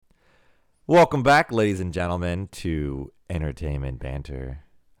Welcome back, ladies and gentlemen, to Entertainment Banter.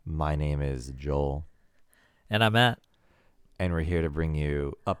 My name is Joel, And I'm Matt. and we're here to bring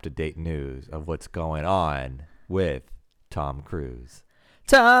you up-to-date news of what's going on with Tom Cruise.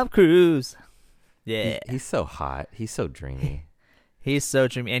 Tom Cruise. Yeah. He's so hot. He's so dreamy. He's so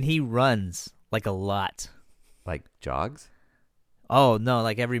dreamy. And he runs like a lot. Like jogs? Oh, no.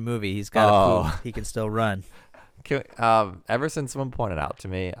 Like every movie, he's got Oh. a poop. He can still run. Ever since someone pointed out to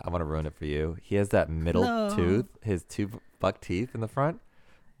me, I want to ruin it for you. He has that middle No. tooth, his two buck teeth in the front.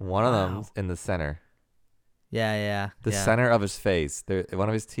 One of them's in the center. Yeah. The center of his face. One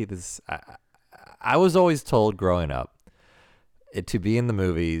of his teeth is. I was always told growing up, to be in the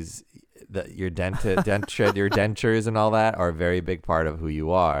movies, that your your dentures and all that are a very big part of who you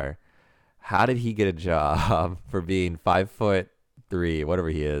are. How did he get a job for being 5'3", whatever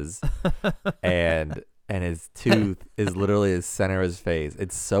he is, and his tooth is literally the center of his face?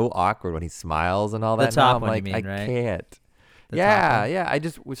 It's so awkward when he smiles and all The that. top Now I'm one, you like, mean, I right? can't. The top Yeah. I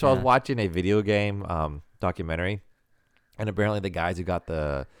was Yeah. watching a video game documentary, and apparently the guys who got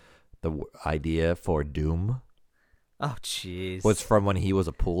the idea for Doom Oh, jeez. was from when he was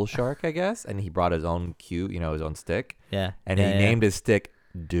a pool shark, I guess, and he brought his own cue, his own stick, Yeah. and he named his stick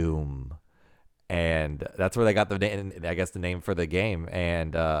Doom, and that's where they got the name, I guess, the name for the game.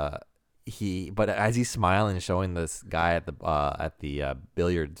 And but as he's smiling and showing this guy at the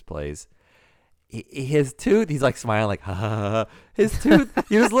billiards place, his tooth, he's like smiling like, ha, ha, ha. His tooth,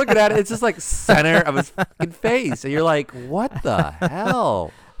 you're just looking at it, it's just like center of his fucking face, and you're like, what the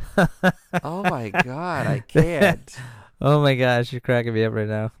hell? Oh my god, I can't. Oh, my gosh. You're cracking me up right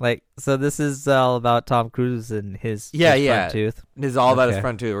now. So this is all about Tom Cruise and his front tooth. This is all about his Okay.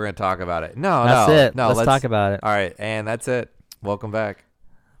 front tooth. We're gonna talk about it. No, That's it. no. Let's talk about it. All right, and that's it. Welcome back.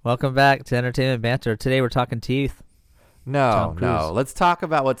 Welcome back to Entertainment Banter. Today we're talking teeth. No, Tom Cruise. no. Let's talk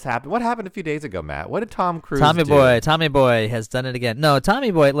about what's happened. What happened a few days ago, Matt? What did Tom Cruise Tommy do? Boy has done it again. No,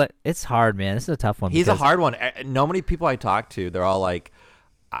 Tommy Boy, it's hard, man. This is a tough one. He's a because- hard one. No many people I talk to, they're all like,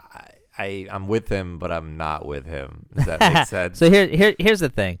 I'm with him, but I'm not with him. Does that make sense? So here's the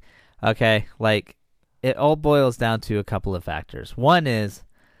thing, okay? It all boils down to a couple of factors. One is,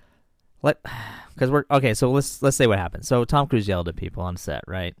 So let's say what happened. So Tom Cruise yelled at people on set,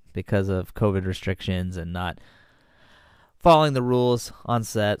 right, because of COVID restrictions and not following the rules on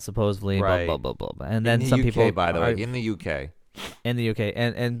set, supposedly. Right. Blah blah blah blah. And then in the some UK, people, by the way, in the UK. in the UK,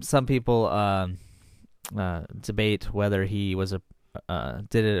 and some people debate whether he was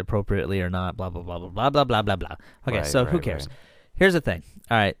did it appropriately or not. Blah blah blah blah blah blah blah blah blah. Okay, Right, so who right, cares? right. Here's the thing.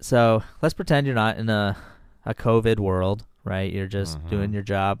 All right, so let's pretend you're not in a COVID world, right? You're just doing your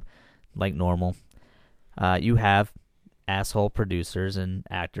job like normal. You have asshole producers and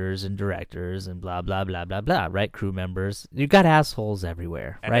actors and directors and blah blah blah blah blah, right? Crew members. You got assholes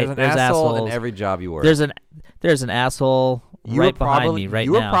everywhere, And right? there's an asshole assholes. in every job you work. There's an asshole right behind me right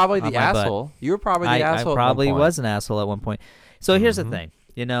now. You were probably on the my butt. asshole. You were probably the asshole. I probably at one point. was an asshole at one point. So here's the Mhm. thing.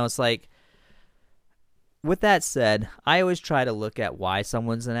 It's like, with that said, I always try to look at why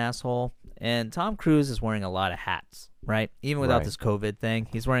someone's an asshole. And Tom Cruise is wearing a lot of hats, right? Even without Right. this COVID thing,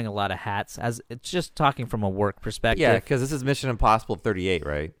 he's wearing a lot of hats. As it's just talking from a work perspective. Yeah, because this is Mission Impossible 38,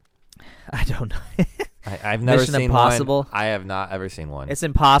 right? I don't know. I've never Mission seen Impossible? one. I have not ever seen one. It's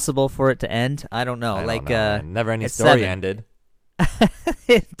impossible for it to end. I don't know. I don't like, know, man. Never Ending it's Story 7. ended.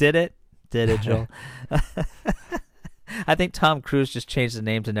 Did it, Joel? I think Tom Cruise just changed the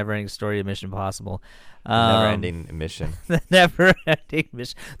name to Never Ending Story to Mission Impossible. Never Ending Mission. The Never Ending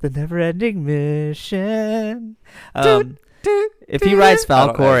Mission. The Never Ending Mission. If he writes I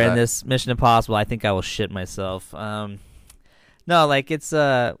don't know Falcor in that. this Mission Impossible, I think I will shit myself. No, it's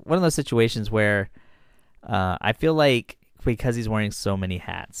one of those situations where I feel like because he's wearing so many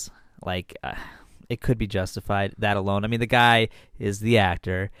hats, it could be justified, that alone. I mean, the guy is the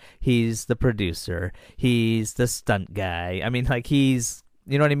actor. He's the producer. He's the stunt guy. I mean, he's,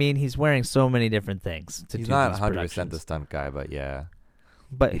 you know what I mean? He's wearing so many different things to He's do not these 100% the productions. stunt guy, but yeah.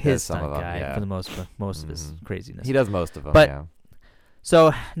 But he does his some stunt of them, guy, yeah. for the most of his Mhm. craziness. He does most of them, But- yeah.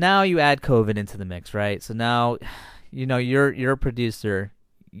 So now you add COVID into the mix, right? So now, you're a producer.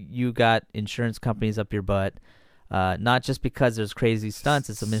 You got insurance companies up your butt. Not just because there's crazy stunts.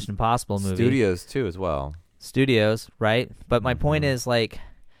 It's a Mission Impossible movie. Studios, too, as well. Studios, right? But my point Mhm. is,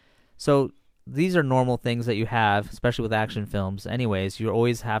 so these are normal things that you have, especially with action films. Anyways, you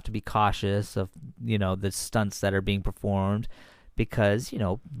always have to be cautious of, the stunts that are being performed because,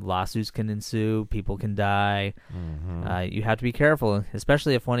 lawsuits can ensue, people can die. Mhm. You have to be careful,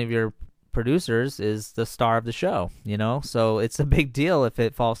 especially if one of your producers is the star of the show, So it's a big deal if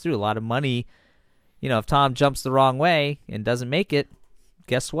it falls through. A lot of money, if Tom jumps the wrong way and doesn't make it,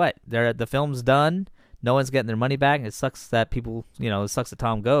 guess what? The film's done. No one's getting their money back. It sucks that people, it sucks that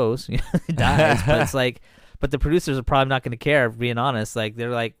Tom goes, dies. But it's like, but the producers are probably not going to care. Being honest, like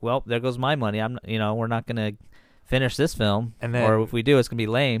they're like, well, there goes my money. We're not going to finish this film, or if we do, it's going to be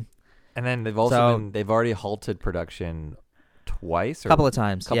lame. And then they've already halted production twice, or a couple of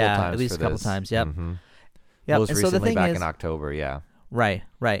times, at least a couple of times. Yep. Mm-hmm. Yep. Most and recently, so the thing back is, in October, yeah. Right.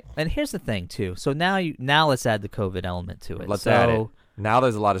 And here's the thing too. So now let's add the COVID element to it. Let's add it. Now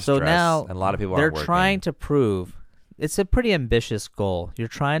there's a lot of stress, now and a lot of people they're aren't working. trying to prove. It's a pretty ambitious goal. You're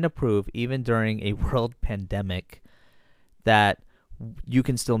trying to prove, even during a world pandemic, that you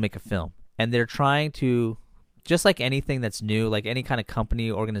can still make a film. And they're trying to, just like anything that's new, like any kind of company,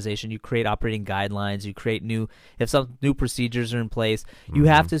 organization, you create operating guidelines, you create if some new procedures are in place, you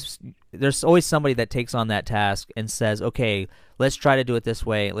have to, there's always somebody that takes on that task and says, okay, let's try to do it this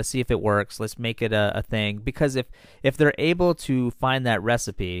way. Let's see if it works. Let's make it a thing. Because if they're able to find that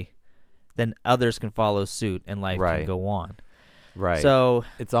recipe, then others can follow suit and life can go on. Right. So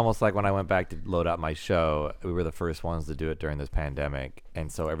it's almost like when I went back to load up my show, we were the first ones to do it during this pandemic. And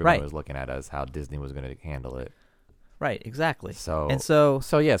so everyone was looking at us, how Disney was going to handle it. Right, exactly. So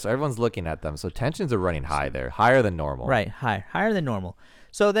everyone's looking at them. So tensions are running high there, higher than normal. Right, higher than normal.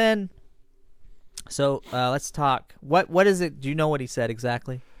 So let's talk. What is it? Do you know what he said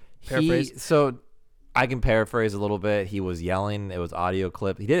exactly? Paraphrase. So I can paraphrase a little bit. He was yelling. It was audio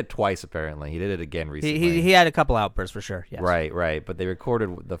clip. He did it twice apparently. He did it again recently. He had a couple outbursts for sure. Yes. Right. But they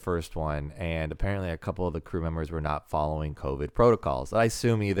recorded the first one, and apparently a couple of the crew members were not following COVID protocols. I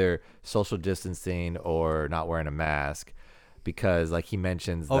assume either social distancing or not wearing a mask, because like he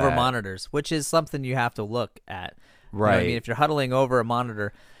mentions over monitors, which is something you have to look at. Right. You know what I mean, if you're huddling over a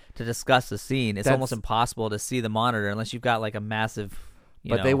monitor to discuss the scene, it's almost impossible to see the monitor unless you've got like a massive.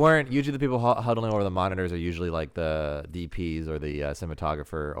 But they weren't. Usually the people huddling over the monitors are usually like the DPs or the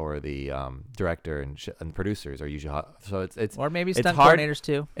cinematographer or the director and producers are usually. So it's or maybe stunt coordinators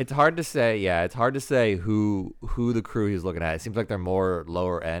too. It's hard to say. Yeah, it's hard to say who the crew he's looking at. It seems like they're more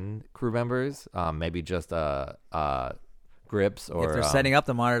lower end crew members. Maybe just grips, or if they're setting up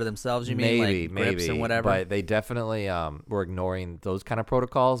the monitor themselves, you mean like grips and whatever. But they definitely were ignoring those kind of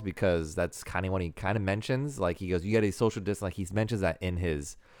protocols, because that's kind of what he kind of mentions. Like he goes, you got a social distance. Like he mentions that in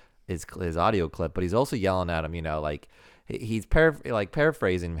his audio clip, but he's also yelling at him. Like he's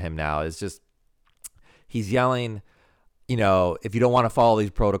paraphrasing him now. It's just he's yelling. If you don't want to follow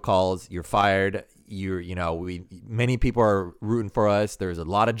these protocols, you're fired. Many people are rooting for us. There's a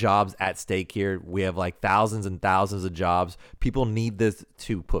lot of jobs at stake here. We have like thousands and thousands of jobs. People need this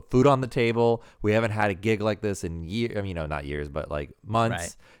to put food on the table. We haven't had a gig like this in years. I mean, not years, but like months.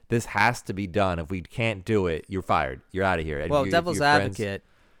 Right. This has to be done. If we can't do it, you're fired. You're out of here. Well, devil's advocate,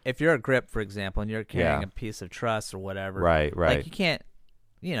 if you're a grip, for example, and you're carrying a piece of truss or whatever, right. Like you can't.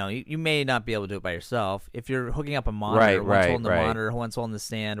 You may not be able to do it by yourself. If you're hooking up a monitor, one's holding the monitor, one's holding the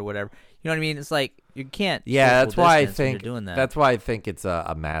stand or whatever. You know what I mean? It's like you can't. Yeah, that's why I think doing that. That's why I think it's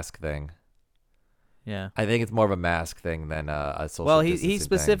a mask thing. Yeah, I think it's more of a mask thing than a social. Well, he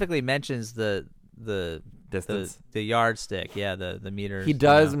specifically mentions the distance, the yardstick. Yeah, the meters. He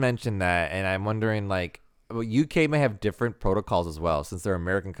does mention that, and I'm wondering like. Well, UK may have different protocols as well. Since they're an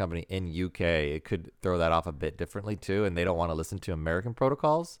American company in UK, it could throw that off a bit differently too, and they don't want to listen to American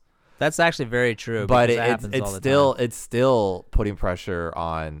protocols. That's actually very true. But it's still putting pressure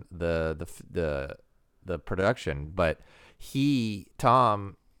on the production. But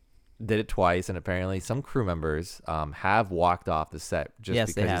Tom did it twice, and apparently some crew members have walked off the set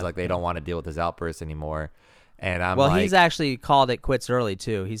because he's like they don't want to deal with this outburst anymore. And he's actually called it quits early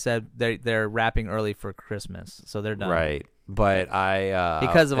too. He said they're wrapping early for Christmas, so they're done. Right, but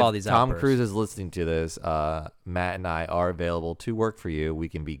because of all these Tom outbursts. Cruise is listening to this. Matt and I are available to work for you. We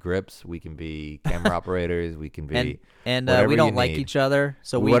can be grips, we can be camera operators, we can be and we don't like each other,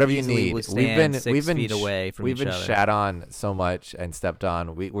 so we whatever you easily need. Would stand we've been feet away from each other. We've been shat on so much and stepped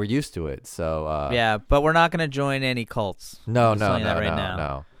on. We're used to it. So yeah, but we're not going to join any cults.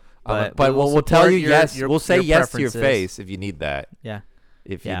 No. But we'll tell you yes. We'll say yes to your face if you need that. Yeah.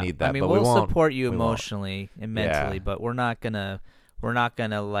 If you need that. I mean, but we'll support you emotionally and mentally, but we're not gonna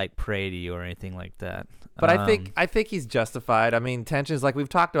like pray to you or anything like that. But I think he's justified. I mean, tensions like we've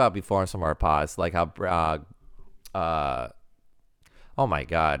talked about before in some of our pods, like how oh my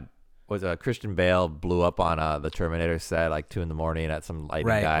God, was Christian Bale blew up on the Terminator set like 2 a.m. at some lighting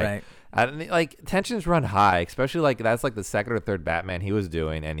guy. Right. Like tensions run high, especially like that's like the second or third Batman he was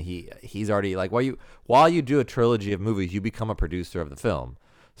doing, and he's already like while you do a trilogy of movies, you become a producer of the film.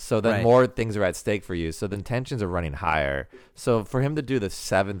 So then more things are at stake for you. So then tensions are running higher. So for him to do the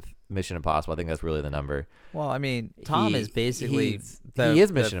seventh Mission Impossible. I think that's really the number. Well, I mean, Tom is basically he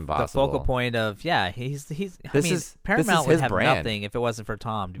is Mission Impossible. The focal point of he's. This Paramount is would his have brand. nothing if it wasn't for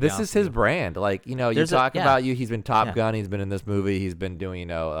Tom. This is his brand. Like you There's talk about he's been Top Yeah. Gun. He's been in this movie. He's been doing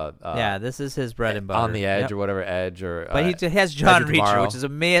this is his bread and butter. On the Edge Yep. or whatever Edge or. But he has John Edge of Reacher, Tomorrow. which is a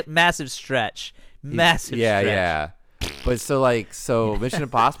massive stretch. Massive stretch. Yeah. But so Mission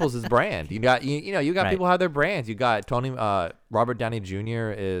Impossible is his brand. You got Right. people have their brands. You got Robert Downey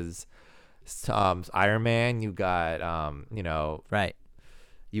Jr. is Iron Man. You got Right.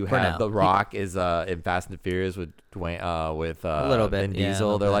 you For have now. The Rock is in Fast and Furious with Dwayne with A little bit, Vin yeah, a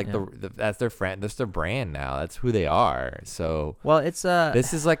Diesel. little They're bit, like that's their friend. That's their brand now. That's who they are. So Well, it's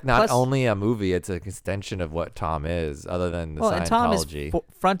this is like not plus- only a movie; it's an extension of what Tom is, other than the and Tom is Scientology.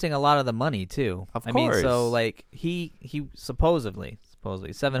 fronting a lot of the money too. Of I mean, so course. like he supposedly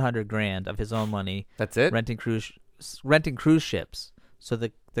 $700,000 of his own money That's it. renting cruise ships, so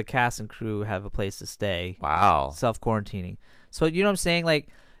the cast and crew have a place to stay, Wow. self quarantining. So you know what I'm saying? Like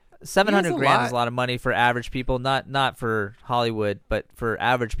 $700,000 is a lot of money for average people, not for Hollywood, but for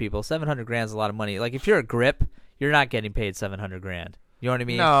average people. $700,000 is a lot of money. Like if you're a grip, you're not getting paid $700,000. You know what I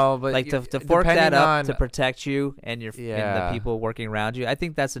mean? No, but like to fork that depending up on, to protect you and and the Yeah. people working around you. I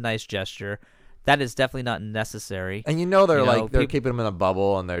think that's a nice gesture. That is definitely not necessary. and they're you know, they're people- keeping him in a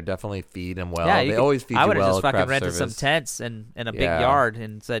bubble, and they're definitely feeding him well. yeah, They always feed I you would have well. just at fucking craft rented service. some tents and a big Yeah. yard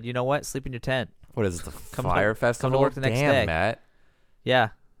and said, you know what, sleep in your tent. What is it, the Come to- Fire come to Festival? work the next Damn, day. Matt. Yeah,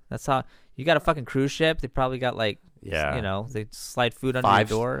 that's how you got a fucking cruise ship. They probably got Yeah. they slide food under your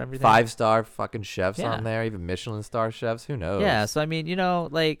door and everything. 5-star fucking chefs Yeah. on there, even Michelin star chefs. Who knows? Yeah, so I mean,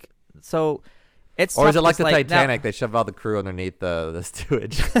 so it's Or is tough it like 'cause, the now- Titanic? They shove all the crew underneath the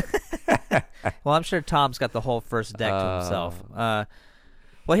stewage. well, I'm sure Tom's got the whole first deck to himself.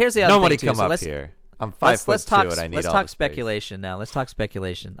 Well, here's the other Nobody thing too. come So up let's, here. I'm 5'2", let's talk. and I need Let's all talk the space. speculation now. Let's talk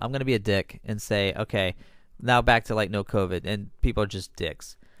speculation. I'm gonna be a dick and say, okay, now back to no COVID, and people are just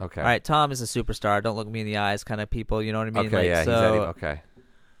dicks. Okay. All right, Tom is a superstar. Don't look me in the eyes, kind of people. You know what I mean? Okay. Yeah. So, okay.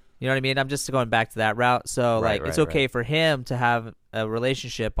 you know what I mean? I'm just going back to that route. So Right, it's right, okay for him to have a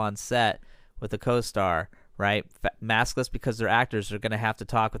relationship on set with a co-star, right? Maskless, because they're actors. They're gonna have to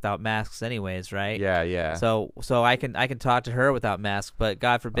talk without masks anyways, right? Yeah. Yeah. So I can talk to her without mask, but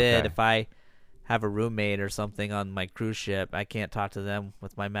God forbid Okay. if I have a roommate or something on my cruise ship, I can't talk to them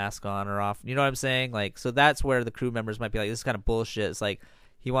with my mask on or off. You know what I'm saying? So that's where the crew members might be like, this is kind of bullshit. It's like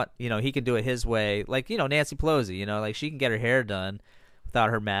he can do it his way. Nancy Pelosi, she can get her hair done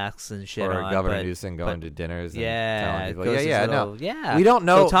without her masks and shit or on. Governor but, Newsom going to dinners. And yeah, telling it people, goes yeah. his No. little- yeah. We don't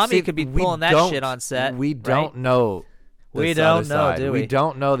know. So Tommy See, could be we pulling that don't- shit on set. We right? don't know. We this don't other know, side. do We we?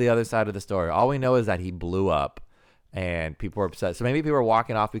 don't know the other side of the story. All we know is that he blew up, and people are upset. So maybe people are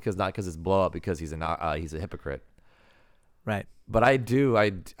walking off because it's blow up, because he's a hypocrite. Right. But I do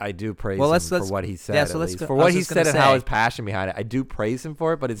praise Well, him let's- for what he said. yeah, so at let's least. go- For I what was he just gonna said and how say- his passion behind it. I do praise him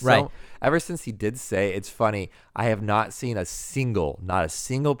for it, but it's Right. so ever since he did say, it's funny. I have not seen not a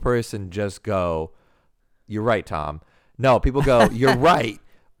single person just go, "You're right, Tom." No, people go, "You're right,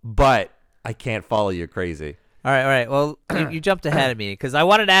 but I can't follow you. Crazy." All right. Well, you jumped ahead of me because I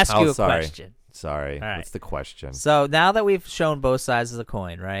wanted to ask you a sorry. question. Sorry. All right. What's the question? So now that we've shown both sides of the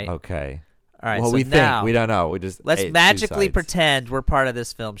coin, right? Okay. All right. Well, so we now, think. We don't know. We just let's hey, it's two magically sides. pretend we're part of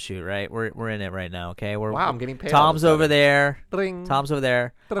this film shoot, right? We're in it right now, okay? Wow, I'm getting paid. all Tom's of a over sudden. there. Ding. Tom's over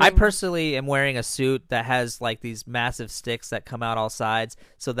there. I Ding. personally am wearing a suit that has these massive sticks that come out all sides,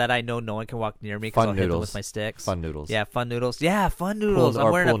 so that I know no one can walk near me because Fun I'll hit them noodles. with my sticks. Fun noodles. Yeah, fun noodles. Yeah, fun noodles. I'm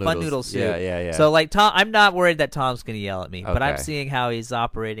or wearing a pool fun noodles. noodle suit. Yeah. So Tom, I'm not worried that Tom's gonna yell at me, but I'm Okay. seeing how he's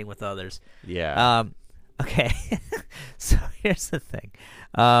operating with others. Yeah. Okay. So here's the thing.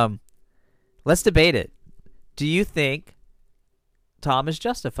 Let's debate it. Do you think Tom is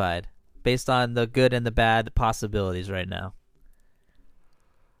justified based on the good and the bad possibilities right now?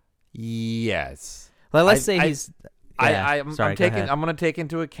 Yes. Well, let's I- say I- he's. Yeah, I'm sorry, go taking. ahead. I'm going to take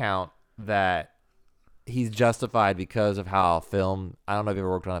into account that he's justified because of how film. I don't know if you've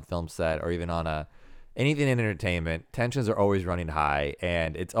ever worked on a film set or even on anything in entertainment. Tensions are always running high,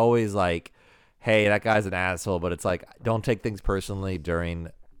 and it's always like, "Hey, that guy's an asshole," but it's like, don't take things personally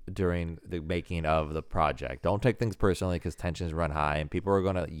during the making of the project. Don't take things personally because tensions run high and people are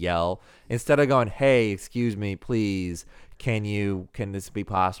going to yell instead of going, "Hey, excuse me, please. Can this be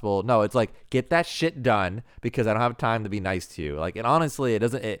possible?" No, it's like, get that shit done because I don't have time to be nice to you. And honestly,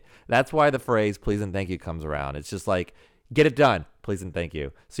 that's why the phrase "please and thank you" comes around. It's just like, get it done, please and thank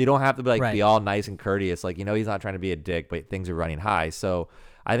you. So you don't have to be Right. be all nice and courteous. He's not trying to be a dick, but things are running high. So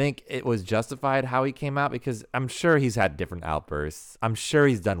I think it was justified how he came out because I'm sure he's had different outbursts. I'm sure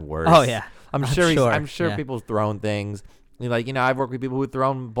he's done worse. Oh, yeah. I'm I'm sure sure, I'm sure yeah. people's thrown things. Like, I've worked with people who've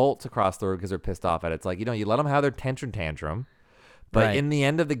thrown bolts across the room because they're pissed off at it. It's like, you let them have their tantrum. But Right. in the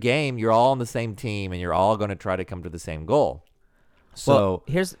end of the game, you're all on the same team and you're all going to try to come to the same goal. Well,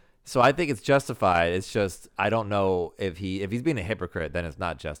 So I think it's justified. It's just I don't know if he's being a hypocrite, then it's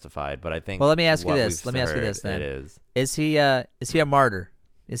not justified. But I think. Well, let me ask you what this. we've Let me ask you heard, this then. It is. Is he a martyr?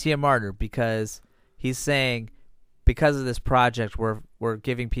 Is he a martyr because he's saying because of this project we're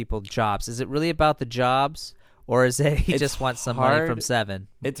giving people jobs? Is it really about the jobs, or is it he It's just wants some money from hard- Seven?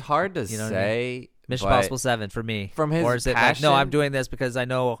 It's hard to You know what I say. Mission but Impossible 7 for me. from his or is it like, passion- no, I'm doing this because I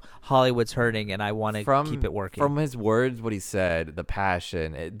know Hollywood's hurting and I want to keep it working. From his words, what he said, the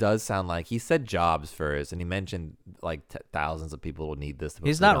passion, it does sound like he said jobs first, and he mentioned like thousands of people will need this. To put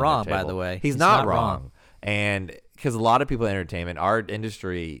He's food not on wrong, their by table. the way. He's He's not not wrong. wrong. And because a lot of people in entertainment, our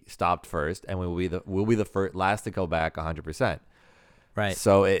industry stopped first, and we'll be the first, last to go back 100%. Right.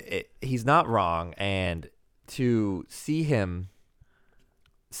 So he's not wrong, and to see him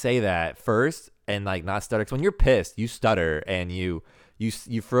say that first and like not stutter, 'cause when you're pissed, you stutter and you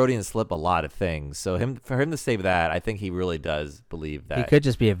Freudian slip a lot of things. So for him to say that, I think he really does believe that He could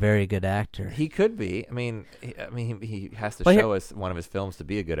just be a very good actor. he could be. I mean, he has to Well, show us one of his films to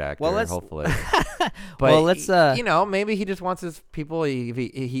be a good actor. Well, let's- hopefully. But Well, let's, maybe he just wants his people.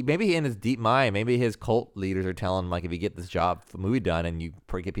 Maybe in his deep mind, maybe his cult leaders are telling him like, if you get this movie done and you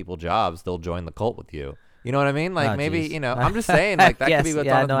get people jobs, they'll join the cult with you. You know what I mean? Like Oh, maybe geez. I'm just saying like that Yes, could be what's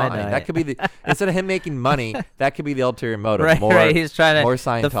yeah, on his no, I mind. know. That could be instead of him making money, that could be the ulterior motive. Right, more, right. He's trying to more the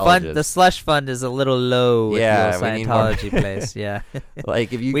Scientologists. slush fund is a little low with Yeah, the we need more- Scientology place. Yeah.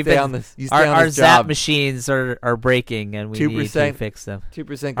 Like if you We've stay been- on this, you stay on Our this Zap job. machines are breaking and we need to 2%. fix them.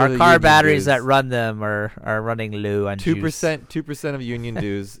 2% Our car batteries that run them are running low on juice. 2% of union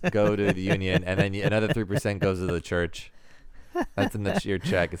dues go to the union, and then another 3% goes to the church. That's in your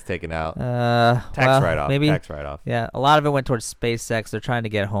check. It's taken out. Tax write-off. Maybe. Tax write-off. Yeah, a lot of it went towards SpaceX. They're trying to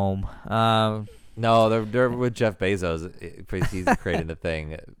get home. No, they're with Jeff Bezos because he's created the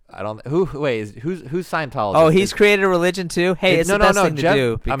thing. I don't. Who's Scientology? Oh, he's created a religion too. Hey, it's no, the best no, thing Jeff, to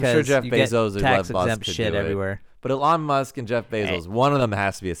do I'm because sure Jeff you get Bezos and tax Elon Musk exempt could shit do it. everywhere. But Elon Musk and Jeff Bezos, one of them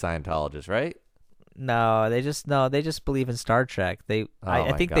has to be a Scientologist, right? No, they just believe in Star Trek. I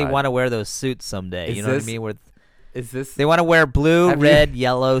my think they God. want to wear those suits someday. Is You know what I this- mean? Is this? They want to wear blue, Have you- red,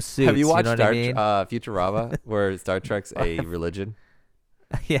 yellow suits. Have you watched know what I mean? Futurama, where Star Trek's a religion?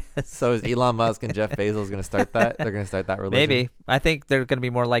 Yes. So is Elon Musk and Jeff Bezos going to start that? They're going to start that religion? Maybe. I think they're going to be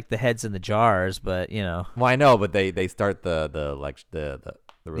more like the heads in the jars, but you know. Well, I know, but they start the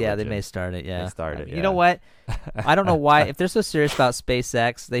religion. Yeah, they may start it. Yeah, start it, You yeah. know what? I don't know why. If they're so serious about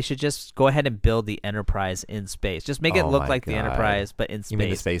SpaceX, they should just go ahead and build the Enterprise in space. Just make it Oh look my like the God. Enterprise, but in space. You mean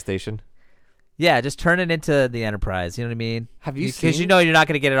the space station? Yeah, just turn it into the Enterprise. You know what I mean? Have you Because seen? you know you're not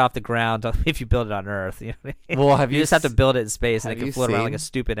going to get it off the ground if you build it on Earth. You know what I mean? Well, have you you just have to s- build it in space, and have it can you float around like a seen-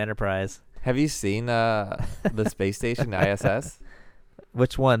 stupid Enterprise. Have you seen the space station, ISS?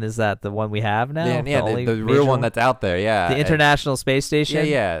 Which one is that? The one we have now? Yeah, only the major real one that's out there. Yeah, the International Space Yeah, Station.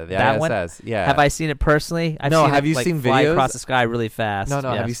 yeah, the That one? ISS. Yeah. Have I seen it personally? I've No, seen have it, you like, seen fly videos? across the sky really fast? No.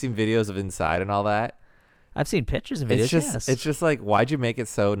 Have yes. you seen videos of inside and all that? I've seen pictures and videos. It's just like, why'd you make it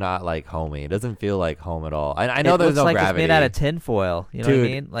so not like homey? It doesn't feel like home at all. I It know there's looks no like gravity. it's made out of tinfoil. You know Dude, what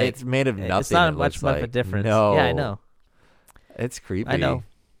I mean? Like it's made of nothing. It's not it much looks of a like. difference. No. Yeah, I know. It's creepy. I know.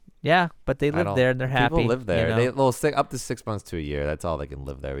 Yeah, but they I live don't- there and they're happy. People live there. you know? They up to 6 months to a year. That's all they can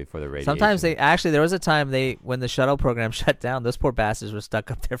live there before the radiation. Sometimes there was a time when the shuttle program shut down, those poor bastards were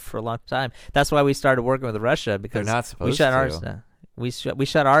stuck up there for a long time. That's why we started working with Russia because not we supposed shut to. ours down. We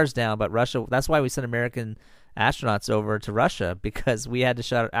shut ours down, but Russia. That's why we sent American astronauts over to Russia because we had to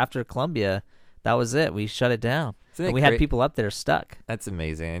shut after Columbia. That was it. We shut it down. Isn't it And we had great? people up there stuck. That's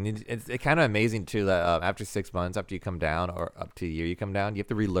amazing, and it's kind of amazing too that after 6 months, after you come down, or up to a year you come down, you have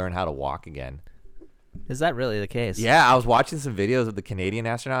to relearn how to walk again. Is that really the case? Yeah, I was watching some videos of the Canadian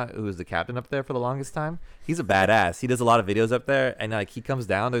astronaut who was the captain up there for the longest time. He's a badass. He does a lot of videos up there, and like he comes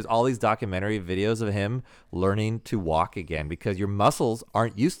down. There's all these documentary videos of him learning to walk again because your muscles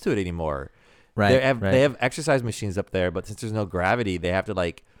aren't used to it anymore. Right. They have exercise machines up there, but since there's no gravity, they have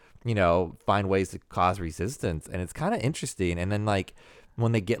to find ways to cause resistance, and it's kind of interesting. And then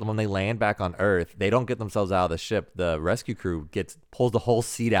when they land back on Earth, they don't get themselves out of the ship. The rescue crew pulls the whole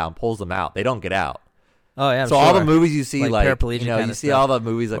seat out and pulls them out. They don't get out. Oh yeah. I'm So all the sure. movies you see, Like paraplegic you kinda see stuff. all the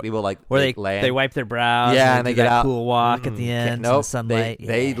movies people where they land. they wipe their brows. Yeah, and and they do get that out. cool walk at the Can't- end. in Nope, the sunlight.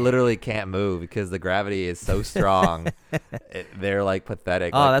 They Yeah. literally can't move because the gravity is so strong. They're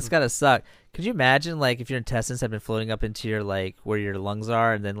pathetic. Oh, that's gotta suck. Could you imagine if your intestines have been floating up into your where your lungs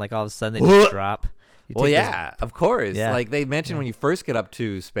are, and then all of a sudden they just drop? You Well, take this- yeah, of course. Yeah. They mentioned when you first get up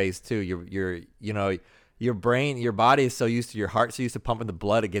to space too, your brain, your body is so used to your heart, so used to pumping the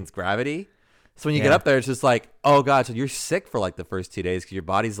blood against gravity. So when you get Yeah. up there, it's just like, oh god, so you're sick for like the first 2 days because your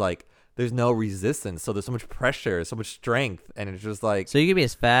body's like, there's no resistance, so there's so much pressure, so much strength, and it's just like So you can be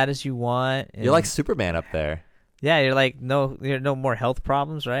as fat as you want. you're like Superman up there. Yeah, you're like you're no more health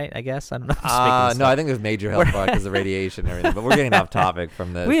problems, right? I guess I don't know. I'm just making this No, up. I think there's major health problems because of radiation and everything. But we're getting off topic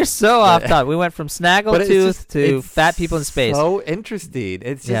from this. We are so off topic. We went from But it's snaggletooth just- to it's fat people in space. So interesting.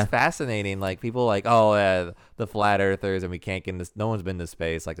 It's just Yeah. fascinating. Like people like, oh, the flat earthers, and we can't get in this. No one's been to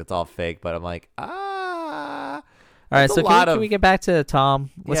space. Like it's all fake. But I'm like, All right, that's so a lot can of- we get back to Tom?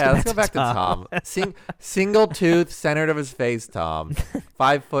 let's go back to Tom. Single tooth, centered of his face, Tom.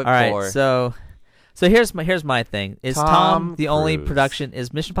 5'4". All right, so here's my thing. Is Tom Tom the only Cruise. production?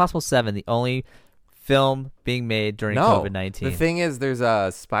 Is Mission Impossible 7 the only film being made during No. COVID-19? The thing is, there's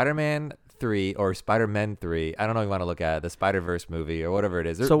a Spider-Man 3 or Spider-Man 3. I don't know if you want to look at it, the Spider-Verse movie or whatever it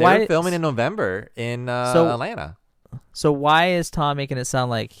is. So They why- were filming in November in So- Atlanta. So why is Tom making it sound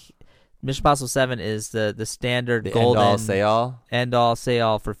like Mission Impossible 7 is the standard The golden end-all, say-all. end all say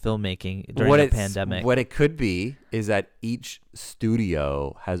all for filmmaking during What the it's- pandemic? What it could be is that each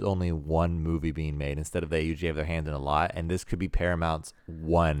studio has only one movie being made instead of they usually have their hands in a lot, and this could be Paramount's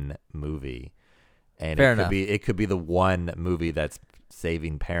one movie, and Fair it could enough. be the one movie that's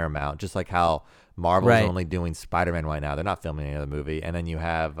saving Paramount, just like how Marvel's Right. only doing Spider-Man right now. They're not filming any other movie, and then you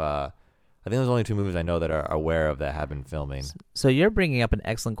have I think there's only 2 movies I know that are aware of that have been filming. So you're bringing up an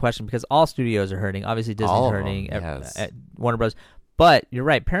excellent question because all studios are hurting. Obviously, Disney's All of hurting. them, yes. Warner Bros. But you're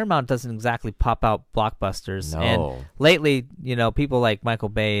right. Paramount doesn't exactly pop out blockbusters. No. And lately, people like Michael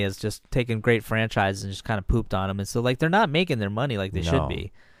Bay has just taken great franchises and just kind of pooped on them. And so, like, they're not making their money like they should No.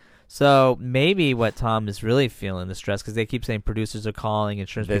 be. So maybe what Tom is really feeling the stress because they keep saying producers are calling,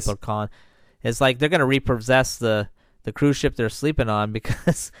 insurance people are calling. It's like they're going to repossess the cruise ship they're sleeping on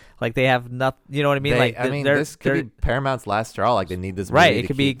because like they have nothing. You know what I mean? This could be Paramount's last straw. Like they need this Right, movie it to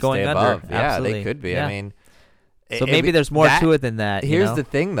could be going stay under. above. Yeah, Absolutely. they could be. Yeah. I mean, So maybe there's more to it than that. Here's the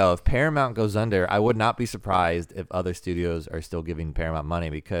thing, though. If Paramount goes under, I would not be surprised if other studios are still giving Paramount money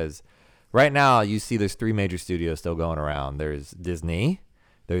because right now you see there's 3 major studios still going around. There's Disney,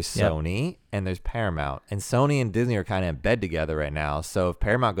 there's Yep. Sony, and there's Paramount. And Sony and Disney are kind of in bed together right now. So if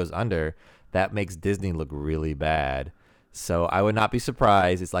Paramount goes under, that makes Disney look really bad. So I would not be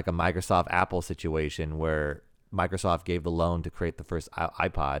surprised. It's like a Microsoft Apple situation where Microsoft gave the loan to create the first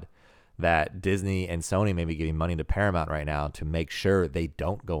iPod, that Disney and Sony may be giving money to Paramount right now to make sure they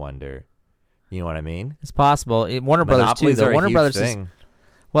don't go under. You know what I mean? It's possible. Warner Brothers too. Monopolies Though are a Warner huge Brothers is, thing.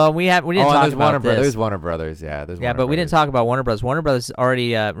 well, we didn't and talk there's about this. There's Warner Brothers. Yeah, there's Yeah, Warner but we didn't Brothers. talk about Warner Brothers. Warner Brothers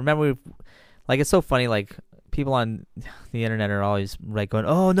already. Remember, it's so funny. Like people on the internet are always like going,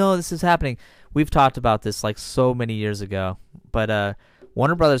 "Oh no, this is happening." We've talked about this like so many years ago, but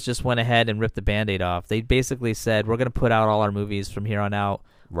Warner Brothers just went ahead and ripped the Band-Aid off. They basically said we're going to put out all our movies from here on out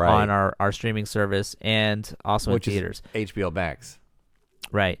Right. on our streaming service and also Which in is theaters. HBO Max.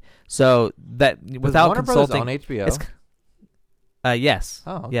 Right. So that Does without Warner Brothers consulting, on HBO? it's yes.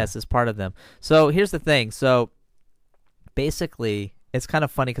 Oh, okay. Yes, it's part of them. So here's the thing. So basically, it's kind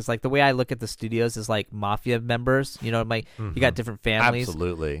of funny because like the way I look at the studios is like mafia members. You know, you got different families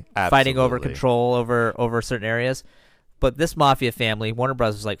Absolutely. fighting over Absolutely. control over certain areas. But this mafia family, Warner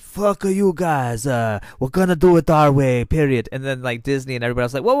Bros. Was like, "Fuck you guys! We're gonna do it our way." Period. And then like Disney and everybody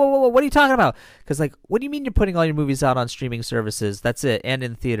else like, "Whoa! What are you talking about?" Because like, what do you mean you're putting all your movies out on streaming services? That's it, and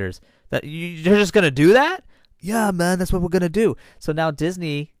in theaters. That you're just gonna do that? Yeah, man, that's what we're gonna do. So now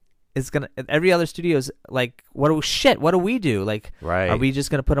Disney is gonna. Every other studio's like, what do we do? Like, Right. are we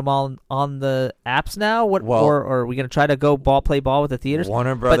just gonna put them all on the apps now? What? Well- or are we gonna try to play ball with the theaters?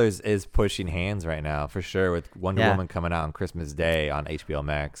 Warner Brothers is pushing hands right now for sure with Wonder Yeah. Woman coming out on Christmas Day on HBO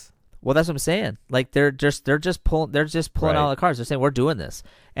Max. Well, that's what I'm saying. Like they're just pulling Right. out the cards. They're saying we're doing this,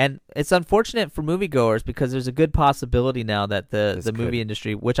 and it's unfortunate for moviegoers because there's a good possibility now that This the movie could-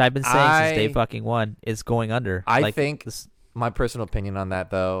 industry, which I've been saying since day I- fucking one, is going under. I Like, think this, my personal opinion on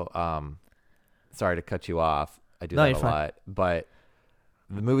that though, sorry to cut you off. I do No, that you're a fine. lot. But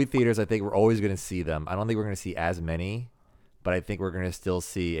the movie theaters, I think we're always going to see them. I don't think we're going to see as many, but I think we're going to still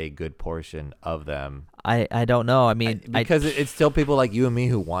see a good portion of them. I don't know. I mean, Because it's still people like you and me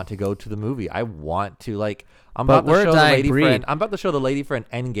who want to go to the movie. I want to I'm But about to we're a show the dying lady breed. friend. I'm about to show the lady friend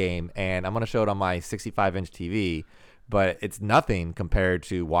Endgame, and I'm going to show it on my 65-inch TV. But it's nothing compared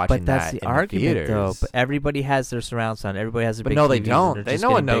to watching but that's that the in argument theaters. though. But everybody has their surround sound. Everybody has their But big no, they TVs, don't. and they're just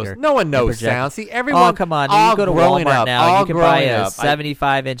No one getting knows. bigger. No one They knows project- sound. See, everyone. Oh come on! all You go to growing Walmart up, now. all You can buy growing a up,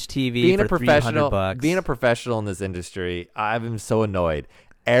 75-inch TV being a for professional, $300. being a professional in this industry, I've been so annoyed.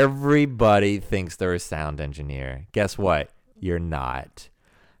 Everybody thinks they're a sound engineer. Guess what? You're not.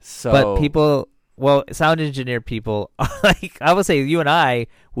 So, But people well, sound engineer people are like, I would say you and I,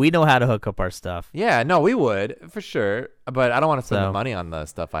 we know how to hook up our stuff. Yeah, no, we would for sure, but I don't want to spend So- the money on the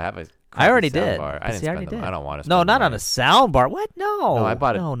stuff. I have a I already crappy did. soundbar. I See, didn't I already spend them. did. I don't want to. No, spend not the on money. a sound bar. What? No. No, I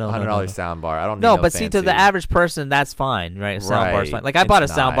bought a no, $100 sound bar. I don't need No, no but see, to the fancy- average person, that's fine, right? A sound bar's Right. fine. Like, I bought a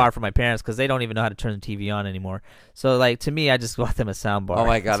It's sound not. bar for my parents because they don't even know how to turn the TV on anymore. So, like, to me, I just bought them a sound bar. Oh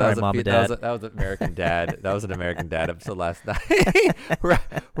my god, Sorry, that was Mom a and few, that Dad. was American Dad. That was an American Dad episode last night.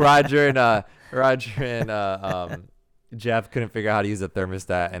 Roger and Jeff couldn't figure out how to use a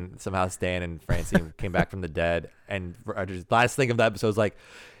thermostat, and somehow Stan and Francine came back from the dead. And Roger's last thing of the episode was like,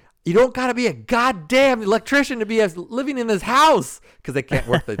 "You don't gotta be a goddamn electrician to be living in this house," because they can't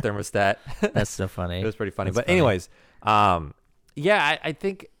work the thermostat. That's so funny. It was pretty funny. That's But funny. anyways, yeah, I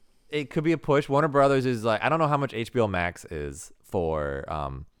think it could be a push. Warner Brothers is like, I don't know how much HBO Max is for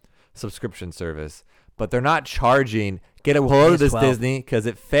subscription service, but they're not charging. Get a hold of it's this 12. Disney because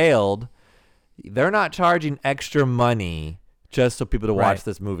it failed. They're not charging extra money just so people to watch Right.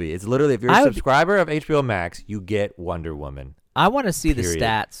 this movie. It's literally, if you're I a would- subscriber of HBO Max, you get Wonder Woman. I want to see Period. the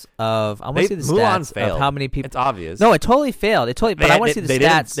stats of. I want to see the Mulan's stats failed. of how many people. It's obvious. No, it totally failed. It totally. But I want to see the they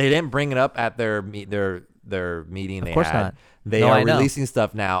stats. They didn't bring it up at their meeting. They course had. not. They No, are I know. releasing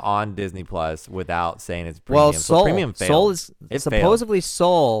stuff now on Disney Plus without saying it's premium. Well, So Soul. premium failed. Soul is It failed. supposedly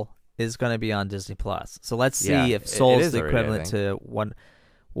Soul is going to be on Disney Plus. So let's see Yeah, if it Soul is is the already, I equivalent think. to one.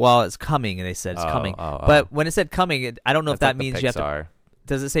 Well, it's coming, and they said it's Oh, coming. oh, But oh. when it said coming, I don't know if That's that like the means you have to. Pixar.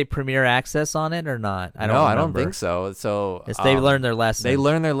 Does it say Premier Access on it or not? I don't. No, I remember. don't think so. So Yes, they learned their lesson. They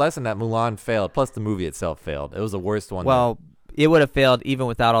learned their lesson that Mulan failed. Plus, the movie itself failed. It was the worst one. Well, it would have failed even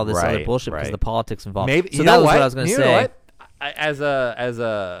without all this other Right, bullshit because right. of the politics involved. Maybe so you that know was what? what I was going to You say. know what? As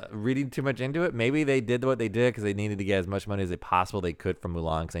a reading too much into it, maybe they did what they did because they needed to get as much money as they possibly could from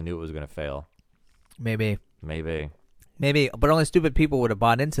Mulan because they knew it was going to fail. Maybe. Maybe. But only stupid people would have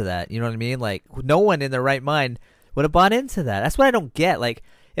bought into that. You know what I mean? Like, no one in their right mind would have bought into that. That's what I don't get. Like,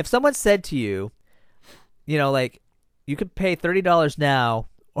 if someone said to you, you know, like, you could pay $30 now,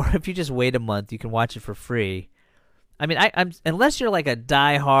 or if you just wait a month, you can watch it for free. I mean, I'm unless you're like a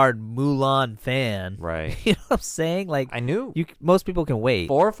diehard Mulan fan, Right. You know what I'm saying? Like, I knew most people can wait.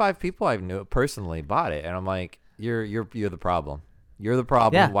 4 or 5 people I knew personally bought it, and I'm like, you're the problem. You're the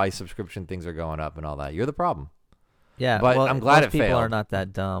problem. Yeah. Why subscription things are going up and all that. You're the problem. Yeah, But well, I'm glad most it people failed. are not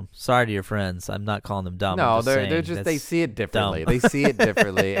that dumb. Sorry to your friends. I'm not calling them dumb. No, I'm they're saying just they that's see it differently. dumb. They see it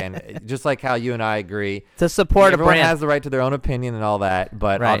differently, and just like how you and I agree, to support a everyone brand. has the right to their own opinion and all that.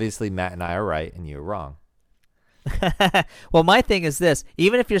 But Right. obviously, Matt and I are right, and you're wrong. Well, my thing is this: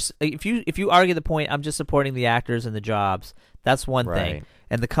 even if you argue the point, I'm just supporting the actors and the jobs. That's one thing, Right.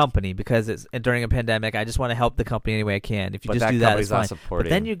 and the company because it's during a pandemic. I just want to help the company any way I can. If you But just that do that, company's it's not fine.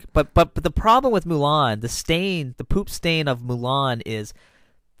 supporting. But then but the problem with Mulan, the poop stain of Mulan is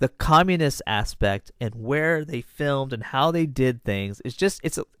the communist aspect and where they filmed and how they did things. It's just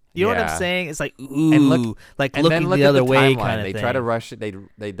you know what I'm Yeah. saying? It's like ooh, And look- like And looking then look the at other the way timeline. kind of They thing. try to rush it.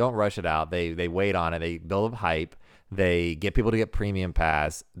 They don't rush it out. They wait on it. They build up hype. They get people to get premium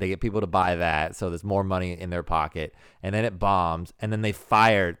pass. They get people to buy that, so there's more money in their pocket. And then it bombs, and then they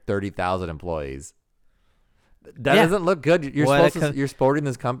fire 30,000 employees. That Yeah. doesn't look good. You're Well, supposed to, you're supporting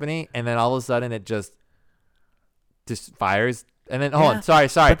this company, and then all of a sudden it just fires. And then hold Yeah. on,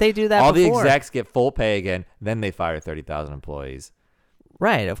 sorry. But they do that All before. the execs get full pay again. Then they fire 30,000 employees.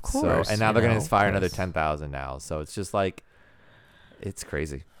 Right, of course. So, and now you they're going know, to fire another 'cause- 10,000 now. So it's just like, it's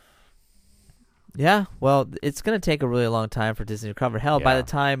crazy. Yeah, well, it's going to take a really long time for Disney to recover. Hell, by Yeah. the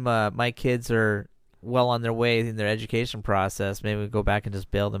time my kids are well on their way in their education process, maybe we go back and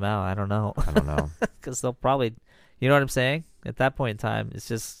just bail them out. I don't know. I don't know. Because they'll probably, you know what I'm saying? At that point in time, it's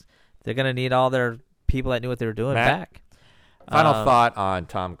just they're going to need all their people that knew what they were doing Matt, back. Final Um, thought on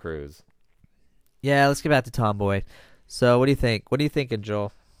Tom Cruise. Yeah, let's get back to Tomboy. So what do you think? What are you thinking,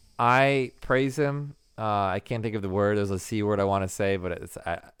 Joel? I praise him. I can't think of the word. There's a C word I want to say, but it's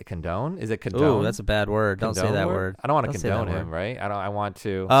condone. Is it condone? Ooh, that's a bad word. Don't say Condone that word. I don't want to Don't say that condone him, word. right? I want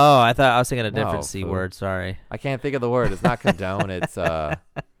to. Oh, I was thinking a different No, C fool. word. Sorry. I can't think of the word. It's not condone. It's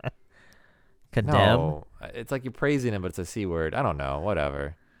Condemn. no. It's like you're praising him, but it's a C word. I don't know.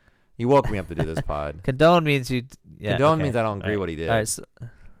 Whatever. You woke me up to do this pod. Condone means you. Yeah, Condone okay. means I don't agree All right. what he did. All right. So,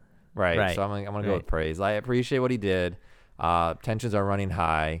 Right. Right. So I'm gonna go Right. with praise. I appreciate what he did. Tensions are running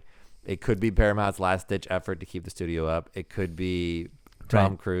high. It could be Paramount's last ditch effort to keep the studio up. It could be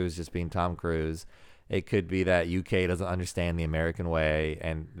Tom Right. Cruise just being Tom Cruise. It could be that UK doesn't understand the American way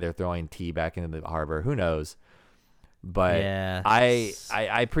and they're throwing tea back into the harbor. Who knows? But Yeah. I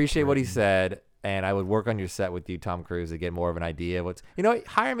appreciate what he said, and I would work on your set with you, Tom Cruise, to get more of an idea of what's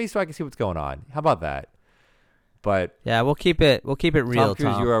hire me so I can see what's going on. How about that? But Yeah, we'll keep it real, Tom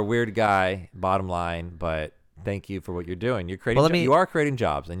Cruise, Tom. you are a weird guy, bottom line, but thank you for what you're doing. You're creating. Well, You are creating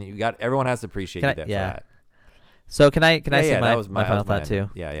jobs, and everyone has to appreciate you for that. So can I say that my final thought too?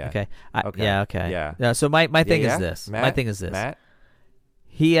 Yeah. Okay. Okay. Yeah. Okay. Yeah. So my thing Yeah. is this. Matt? My thing is this. Matt?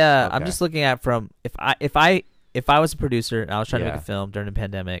 I'm Okay. just looking at from if I was a producer and I was trying to make a film during the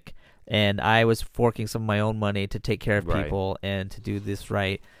pandemic and I was forking some of my own money to take care of Right. people and to do this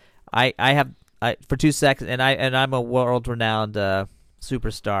right, I for 2 seconds and I'm a world renowned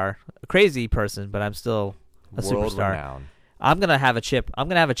superstar, a crazy person, but I'm still a World superstar. renowned. I'm gonna have a chip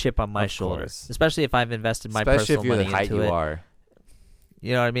on my Of shoulder, course. especially if I've invested my Especially personal if you're money the height into you it. are.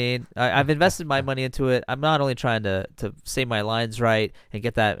 You know what I mean? I've invested my money into it. I'm not only trying to say my lines right and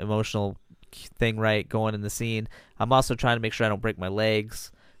get that emotional thing right going in the scene. I'm also trying to make sure I don't break my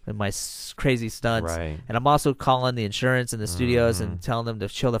legs and my crazy stunts. Right. And I'm also calling the insurance in the studios Mm-hmm. and telling them to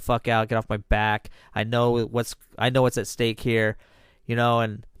chill the fuck out, get off my back. I know what's at stake here, you know.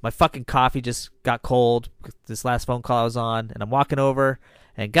 And my fucking coffee just got cold. This last phone call I was on, and I'm walking over.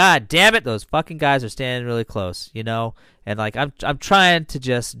 And god damn it, those fucking guys are standing really close, you know? And like I'm trying to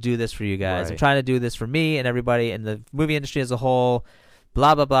just do this for you guys. I'm Right. trying to do this for me and everybody and the movie industry as a whole.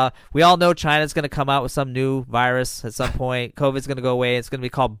 Blah blah blah. We all know China's gonna come out with some new virus at some point. COVID's gonna go away. It's gonna be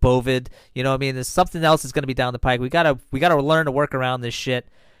called Bovid. You know what I mean? There's something else that's gonna be down the pike. We gotta learn to work around this shit.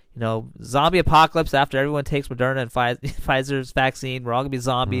 You know, zombie apocalypse after everyone takes Moderna and Pfizer's vaccine. We're all gonna be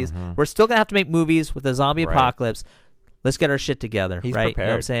zombies. Mhm. We're still gonna have to make movies with a zombie Right. apocalypse. Let's get our shit together, He's right? You know what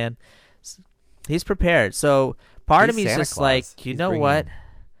I'm prepared. saying? He's prepared. So part of He's me is Santa just Claus. like, you He's know bringing- what?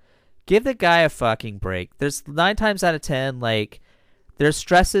 Give the guy a fucking break. There's 9 times out of 10, like, there's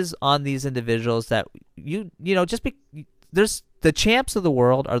stresses on these individuals that you know, there's the champs of the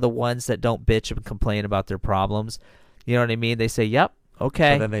world are the ones that don't bitch and complain about their problems. You know what I mean? They say, "Yep,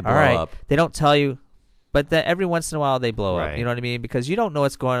 okay, But then they blow all right." up. They don't tell you, but then every once in a while they blow up. Right. You know what I mean? Because you don't know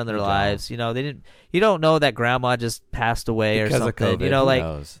what's going on in their You don't. lives. You know, you don't know that grandma just passed away Because or of something. COVID, You know, who like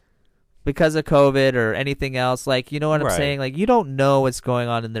knows? because of COVID or anything else. Like, you know what I'm Right. saying? Like, you don't know what's going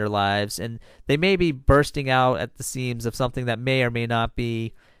on in their lives, and they may be bursting out at the seams of something that may or may not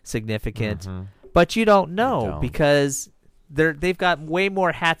be significant, Mhm. but you don't know don't. because they've got way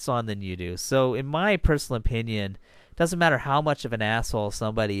more hats on than you do. So, in my personal opinion, it doesn't matter how much of an asshole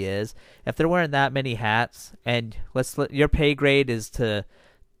somebody is, if they're wearing that many hats, and your pay grade is to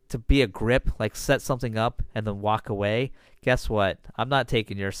be a grip, like set something up and then walk away. Guess what? I'm not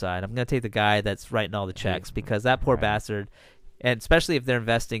taking your side. I'm going to take the guy that's writing all the checks, because that poor Right. bastard, and especially if they're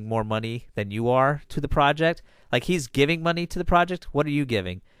investing more money than you are to the project, like he's giving money to the project. What are you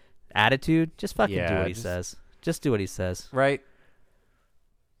giving? Attitude? Just fucking do Yeah, what he says. Just do what he says. Right.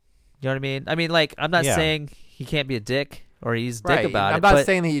 You know what I mean? I mean, like, I'm not Yeah. saying he can't be a dick or he's a dick Right. about I'm it. not but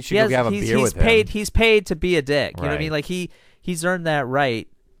saying that you should he go has- have a he's, beer he's with paid, him. He's paid to be a dick. You know what I mean? Right. Like he's earned that right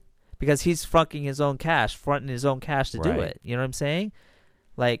because he's fronting his own cash to do Right. it. You know what I'm saying?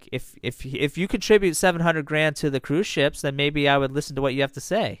 Like if you contribute $700,000 to the cruise ships, then maybe I would listen to what you have to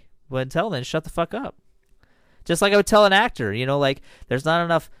say. But until then, shut the fuck up. Just like I would tell an actor, you know, like there's not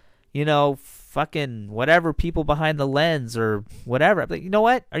enough, you know, fucking whatever people behind the lens or whatever. But you know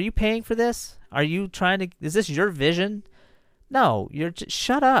what? Are you paying for this? Are you trying to? Is this your vision? No, you're just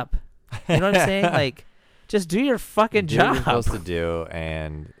shut up. You know what I'm saying? Like, just do your fucking Do what job. you're supposed to do,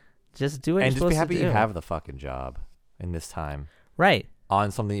 and Just do what and you're just be supposed happy to do. you have the fucking job in this time Right.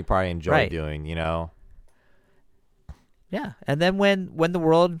 on something you probably enjoy Right. doing. You know. Yeah. And then when the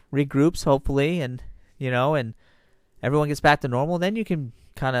world regroups, hopefully, and you know, and everyone gets back to normal, then you can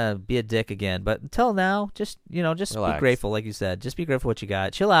kind of be a dick again. But until now, just be Relax. grateful, like you said. Just be grateful for what you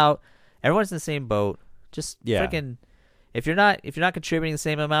got. Chill out. Everyone's in the same boat. Just Yeah. freaking. If you're not contributing the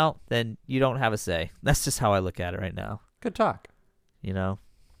same amount, then you don't have a say. That's just how I look at it right now. Good talk. You know.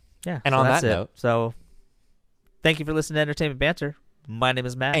 Yeah. And so on that's that it. note- So thank you for listening to Entertainment Banter. My name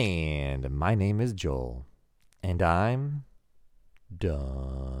is Matt. And my name is Joel, and I'm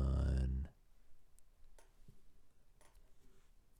done.